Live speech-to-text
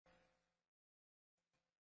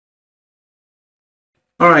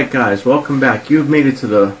Alright guys, welcome back. You've made it to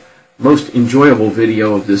the most enjoyable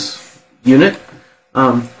video of this unit.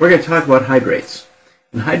 We're going to talk about hydrates.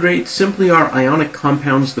 And hydrates simply are ionic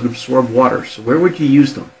compounds that absorb water. So where would you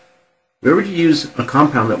use them? Where would you use a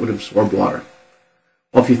compound that would absorb water?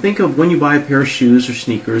 Well, if you think of when you buy a pair of shoes or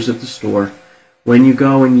sneakers at the store, when you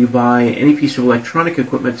go and you buy any piece of electronic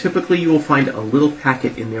equipment, typically you will find a little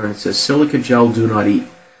packet in there and it says silica gel, do not eat.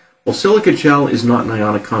 Well, silica gel is not an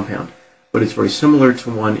ionic compound, but it's very similar to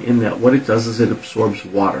one in that what it does is it absorbs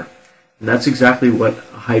water. And that's exactly what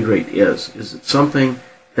a hydrate is it's something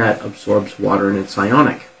that absorbs water and it's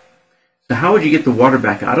ionic. So how would you get the water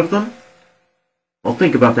back out of them? Well,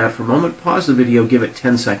 think about that for a moment. Pause the video, give it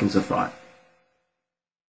 10 seconds of thought.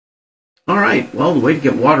 Alright, well, the way to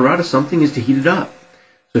get water out of something is to heat it up.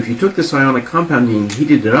 So if you took this ionic compound and you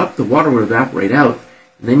heated it up, the water would evaporate out,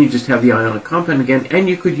 and then you just have the ionic compound again, and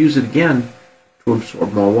you could use it again to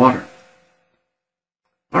absorb more water.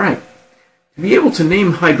 Alright, to be able to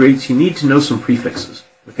name hydrates, you need to know some prefixes.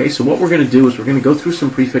 Okay, so what we're going to do is we're going to go through some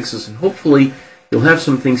prefixes, and hopefully you'll have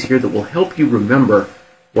some things here that will help you remember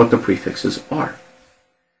what the prefixes are.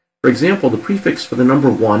 For example, the prefix for the number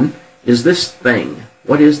 1 is this thing.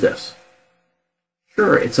 What is this?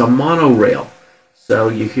 Sure, it's a monorail. So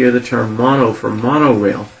you hear the term mono for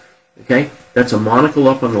monorail. Okay, that's a monocle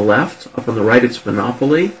up on the left. Up on the right, it's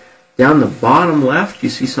monopoly. Down the bottom left, you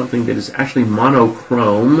see something that is actually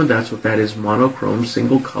monochrome. That's what that is, monochrome,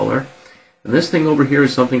 single color. And this thing over here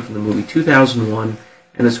is something from the movie 2001,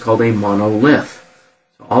 and it's called a monolith.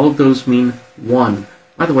 So all of those mean one.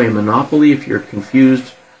 By the way, Monopoly, if you're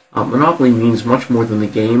confused, Monopoly means much more than the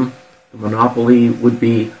game. The monopoly would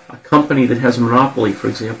be a company that has a monopoly. For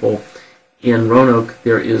example, in Roanoke,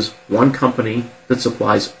 there is one company that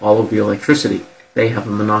supplies all of the electricity. They have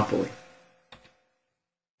a monopoly.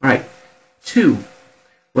 All right, 2.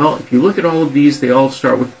 Well, if you look at all of these, they all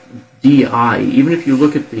start with Di. Even if you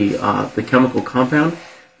look at the chemical compound,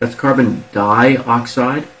 that's carbon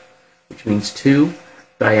dioxide, which means 2.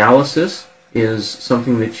 Dialysis is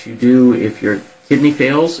something that you do if your kidney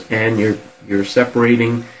fails and you're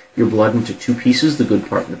separating your blood into 2 pieces, the good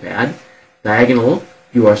part and the bad. Diagonal,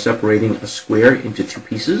 you are separating a square into 2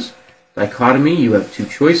 pieces. Dichotomy, you have 2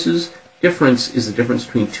 choices. Difference is the difference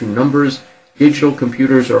between 2 numbers. Digital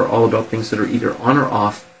computers are all about things that are either on or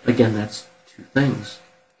off. Again, that's 2 things.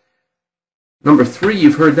 Number 3,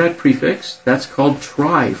 you've heard that prefix. That's called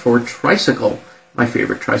tri for tricycle. My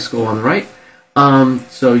favorite tricycle on the right.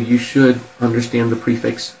 So you should understand the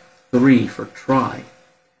prefix 3 for tri.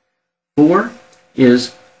 4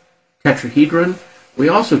 is tetrahedron. We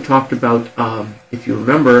also talked about, if you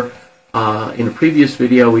remember, in a previous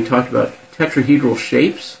video, we talked about tetrahedral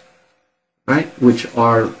shapes, right, which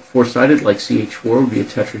are 4-sided, like CH4 would be a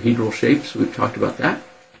tetrahedral shape, so we've talked about that.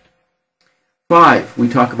 5, we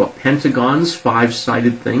talk about pentagons,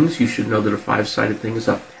 5-sided things. You should know that a 5-sided thing is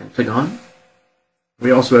a pentagon.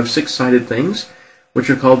 We also have 6-sided things, which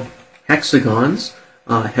are called hexagons,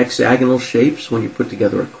 hexagonal shapes when you put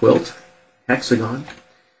together a quilt, hexagon.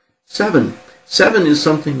 7 is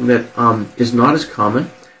something that is not as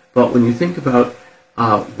common, but when you think about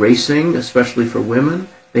racing, especially for women,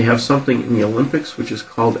 they have something in the Olympics which is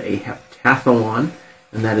called a heptathlon,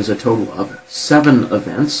 and that is a total of 7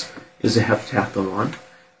 events, is a heptathlon.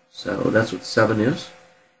 So that's what 7 is.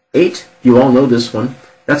 8, you all know this one,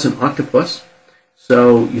 that's an octopus.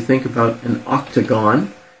 So you think about an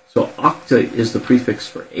octagon. So octa is the prefix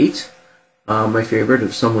for 8. My favorite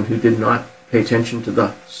of someone who did not pay attention to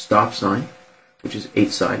the stop sign, which is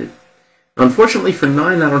 8-sided. Unfortunately for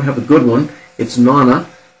 9, I don't have a good one. It's nana,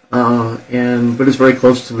 but it's very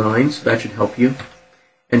close to 9, so that should help you.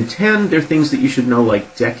 And 10, there are things that you should know,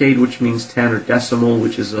 like decade, which means 10, or decimal,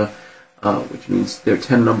 which means there are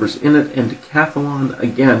 10 numbers in it. And decathlon,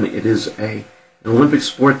 again, it is an Olympic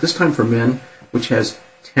sport, this time for men, which has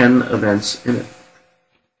 10 events in it.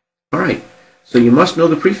 All right, so you must know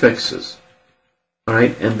the prefixes. All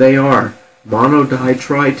right, and they are mono, di,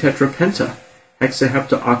 tri, tetra, penta, hexa,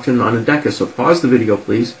 hepta, octa, nona, deca. So pause the video,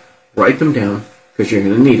 please. Write them down, because you're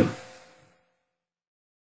going to need them.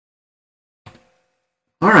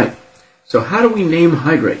 All right, so how do we name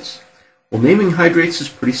hydrates? Well, naming hydrates is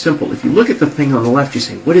pretty simple. If you look at the thing on the left, you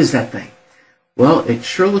say, what is that thing? Well, it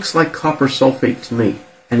sure looks like copper sulfate to me,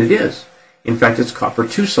 and it is. In fact, it's copper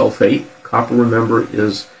 2 sulfate. Copper, remember,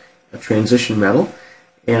 is a transition metal.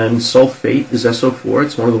 And sulfate is SO4.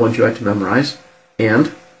 It's one of the ones you have to memorize.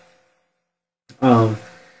 And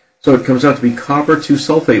so it comes out to be copper 2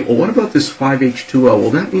 sulfate. Well, what about this 5H2O? Well,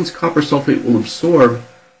 that means copper sulfate will absorb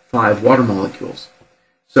 5 water molecules.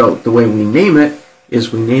 So the way we name it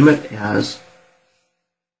is we name it as,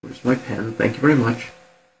 where's my pen? Thank you very much.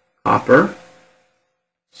 copper,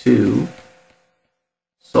 2,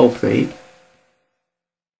 sulfate,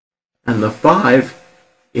 and the 5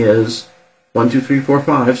 is 1, 2, 3, 4,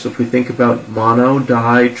 5. So if we think about mono,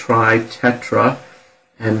 di, tri, tetra,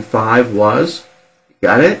 and 5 was, you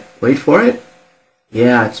got it? Wait for it.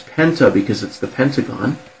 Yeah, it's penta because it's the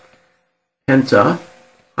pentagon.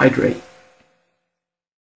 Pentahydrate.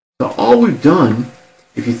 So all we've done,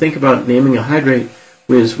 if you think about naming a hydrate,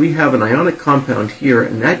 is we have an ionic compound here,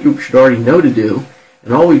 and that you should already know to do.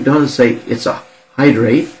 And all we've done is say it's a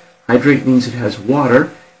hydrate. Hydrate means it has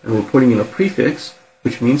water, and we're putting in a prefix,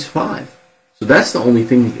 which means 5. So that's the only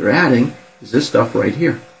thing that you're adding, is this stuff right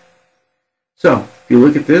here. So if you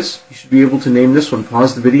look at this, you should be able to name this one.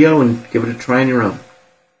 Pause the video and give it a try on your own.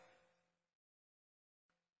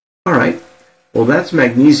 All right, well that's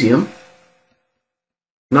magnesium,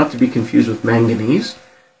 not to be confused with manganese.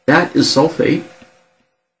 That is sulfate.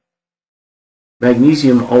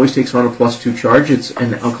 Magnesium always takes on a +2 charge. It's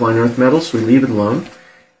an alkaline earth metal, so we leave it alone.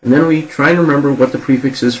 And then we try and remember what the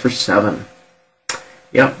prefix is for 7.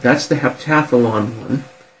 Yep, that's the heptathlon one.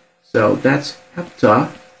 So that's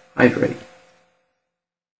heptahydrate.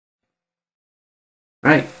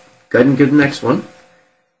 All right, go ahead and get the next one.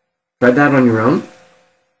 Try that on your own.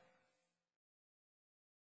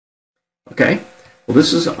 Okay, well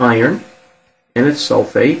this is iron, and it's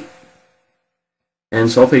sulfate. And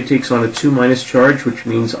sulfate takes on a 2- charge, which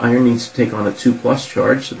means iron needs to take on a 2+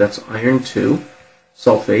 charge, so that's iron 2,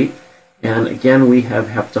 sulfate. And again, we have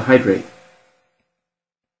heptahydrate.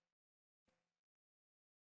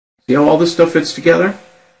 See how all this stuff fits together?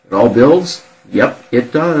 It all builds? Yep,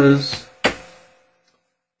 it does.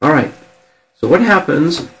 All right, so what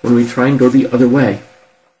happens when we try and go the other way?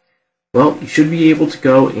 Well, you should be able to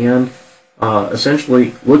go and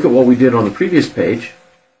essentially look at what we did on the previous page,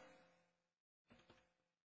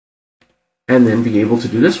 and then be able to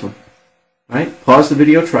do this one. All right, pause the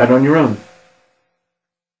video, try it on your own.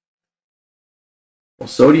 Well,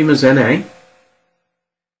 sodium is Na,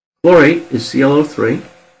 chlorate is ClO3.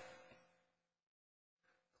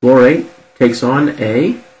 Chlorate takes on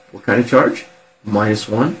a, what kind of charge?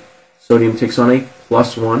 -1. Sodium takes on a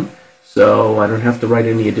 +1, so I don't have to write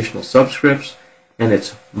any additional subscripts. And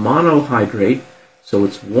it's monohydrate, so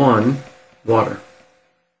it's 1 water.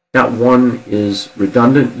 That 1 is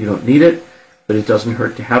redundant, you don't need it, but it doesn't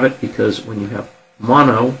hurt to have it because when you have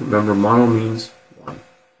mono, remember mono means 1.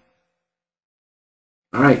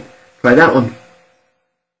 All right, try that one.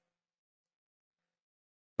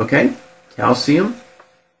 Okay, calcium,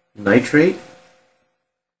 nitrate,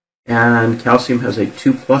 and calcium has a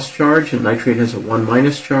 2+ charge and nitrate has a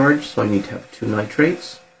 1- charge, so I need to have 2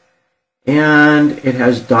 nitrates. And it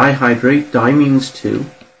has dihydrate, di means 2,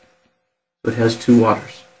 so it has 2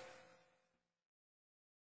 waters.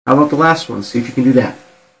 How about the last one? See if you can do that.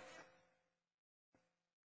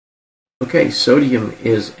 Okay, sodium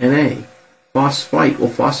is Na. Phosphite, well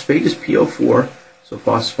phosphate is PO4, so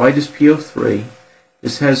phosphite is PO3.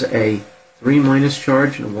 This has a 3-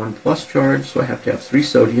 charge and a 1+ charge, so I have to have 3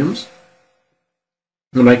 sodiums.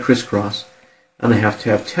 And I crisscross. And I have to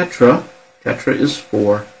have tetra. Tetra is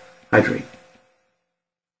 4 hydrate.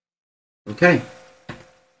 Okay,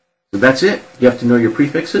 so that's it. You have to know your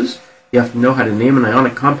prefixes. You have to know how to name an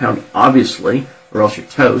ionic compound, obviously, or else you're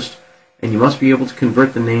toast. And you must be able to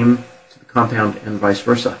convert the name to the compound and vice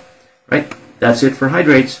versa. Right? That's it for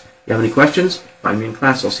hydrates. If you have any questions, find me in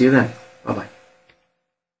class. I'll see you then. Bye-bye.